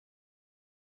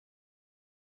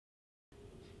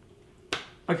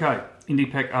Okay,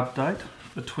 Indipac update,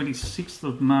 the 26th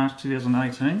of March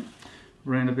 2018,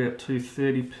 around about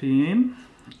 2:30 PM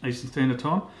Eastern Standard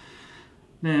Time.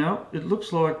 Now, it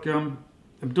looks like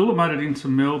Abdullah made it into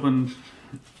Melbourne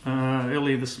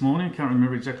earlier this morning. I can't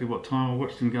remember exactly what time. I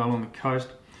watched him go along the coast,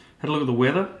 had a look at the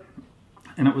weather,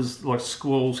 and it was like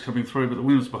squalls coming through, but the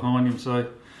wind was behind him, so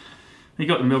he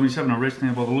got to Melbourne. He's having a rest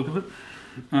now by the look of it.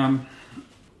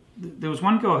 There was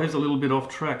one guy who's a little bit off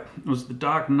track. It was the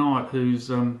Dark Knight,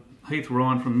 who's Heath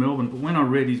Ryan from Melbourne. But when I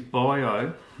read his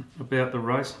bio about the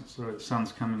race, sorry, the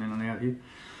sun's coming in and out here.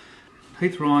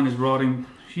 Heath Ryan is riding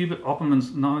Hubert Opperman's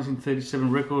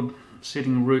 1937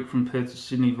 record-setting route from Perth to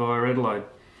Sydney via Adelaide.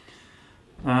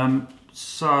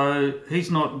 So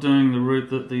he's not doing the route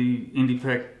that the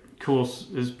Indipac course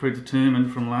is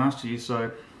predetermined from last year. So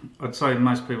I'd say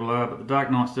most people are, but the Dark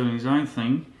Knight's doing his own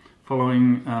thing,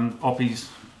 following Oppie's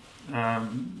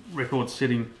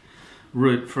record-setting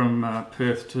route from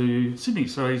Perth to Sydney.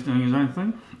 So he's doing his own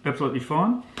thing, absolutely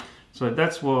fine. So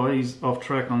that's why he's off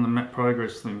track on the map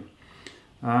progress thing.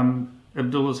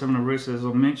 Abdullah's having a rest, as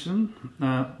I mentioned.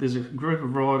 There's a group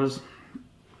of riders,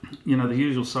 you know, the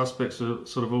usual suspects are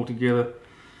sort of all together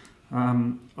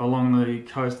along the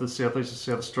coast of the southeast of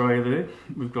South Australia there.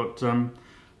 We've got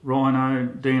Rhino,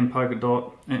 Dan Polka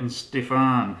Dot and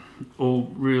Stefan, all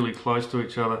really close to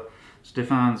each other.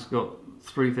 Stefan's got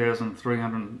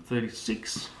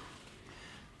 3,336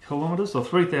 kilometres, or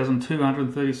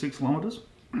 3,236 kilometres.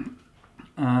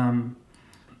 Rhino,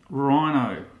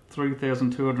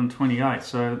 3,228,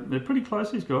 so they're pretty close,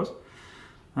 these guys.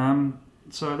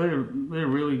 So they're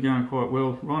really going quite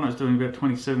well. Rhino's doing about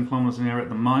 27 kilometres an hour at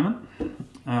the moment,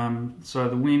 so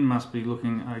the wind must be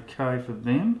looking okay for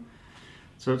them.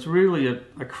 So it's really a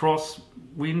cross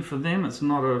wind for them. It's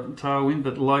not a tailwind,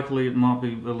 but locally it might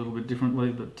be a little bit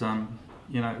differently. But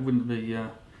you know, it wouldn't be.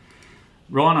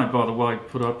 Rhino, by the way,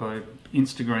 put up a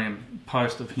Instagram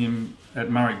post of him at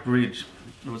Murray Bridge.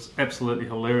 It was absolutely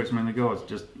hilarious. I mean, the guy's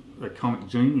just a comic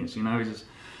genius. You know, he's just.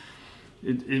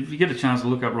 If you get a chance to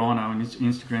look up Rhino on his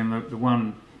Instagram, the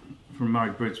one from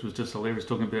Murray Bridge was just hilarious,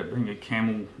 talking about being a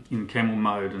camel in camel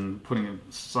mode and putting a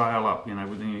sail up, you know,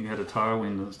 when you had a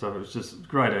tailwind and stuff. It was just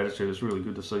great attitude. It was really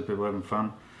good to see people having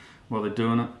fun while they're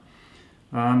doing it.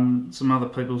 Some other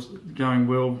people going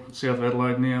well south of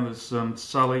Adelaide now. There's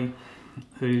Sully,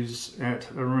 who's at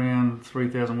around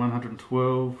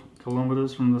 3,112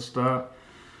 kilometres from the start.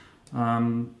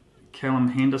 Callum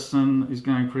Henderson is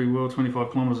going pretty well,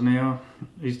 25 kilometres an hour.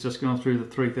 He's just gone through the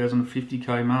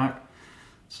 3,050k mark,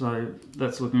 so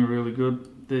that's looking really good.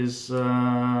 There's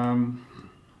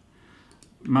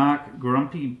Mark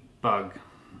Grumpy Bug.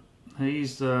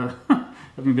 He's having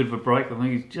a bit of a break. I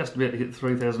think he's just about to hit the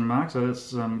 3,000 mark, so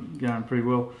that's going pretty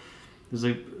well. There's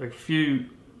a few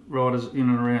riders in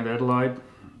and around Adelaide.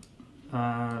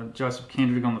 Joseph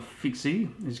Kendrick on the Fixie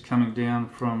is coming down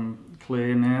from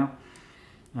Clare now.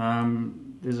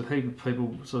 There's a heap of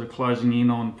people sort of closing in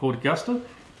on Port Augusta,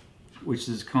 which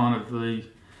is kind of the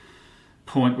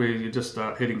point where you just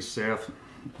start heading south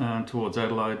towards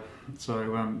Adelaide, so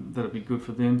that'll be good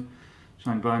for them.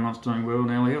 Shane Beaumont's doing well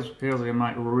now. How's our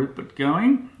mate Rupert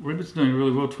going? Rupert's doing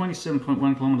really well,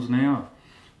 27.1 kilometres an hour.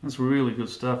 That's really good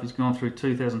stuff. He's gone through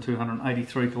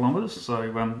 2,283 kilometres, so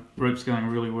Rupert's going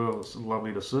really well. It's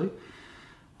lovely to see.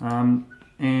 And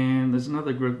there's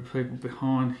another group of people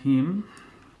behind him.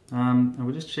 And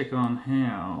we'll just check on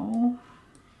how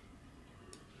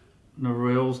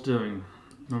Narelle's doing.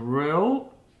 Narelle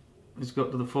has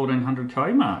got to the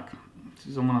 1,400k mark.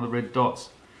 She's on one of the red dots.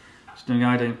 She's doing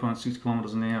 18.6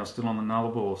 kilometres an hour, still on the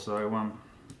nullarbor. So,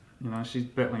 you know, she's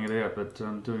battling it out, but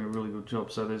doing a really good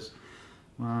job. So there's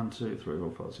 1, 2, 3,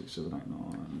 4, 5, 6, 7, 8,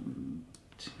 9,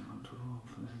 10, 12,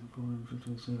 13, 14,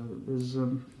 15, 16. There's,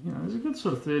 you know, there's a good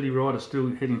sort of 30 riders still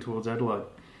heading towards Adelaide.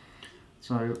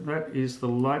 So that is the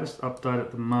latest update at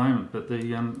the moment. But the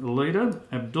leader,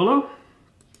 Abdullah,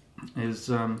 is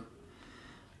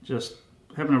just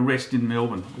having a rest in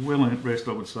Melbourne. A well-earned rest,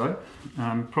 I would say.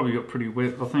 Probably got pretty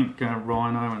wet. I think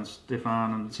Rhino and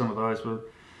Stefan and some of those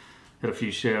had a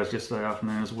few showers yesterday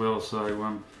afternoon as well. So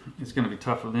it's going to be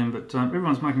tough for them. But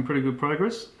everyone's making pretty good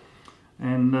progress.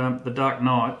 And the Dark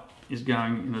Knight is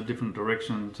going in a different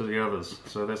direction to the others.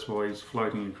 So that's why he's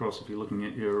floating across if you're looking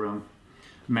at your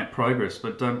map progress.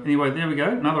 But anyway, there we go.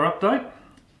 Another update.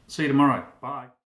 See you tomorrow. Bye.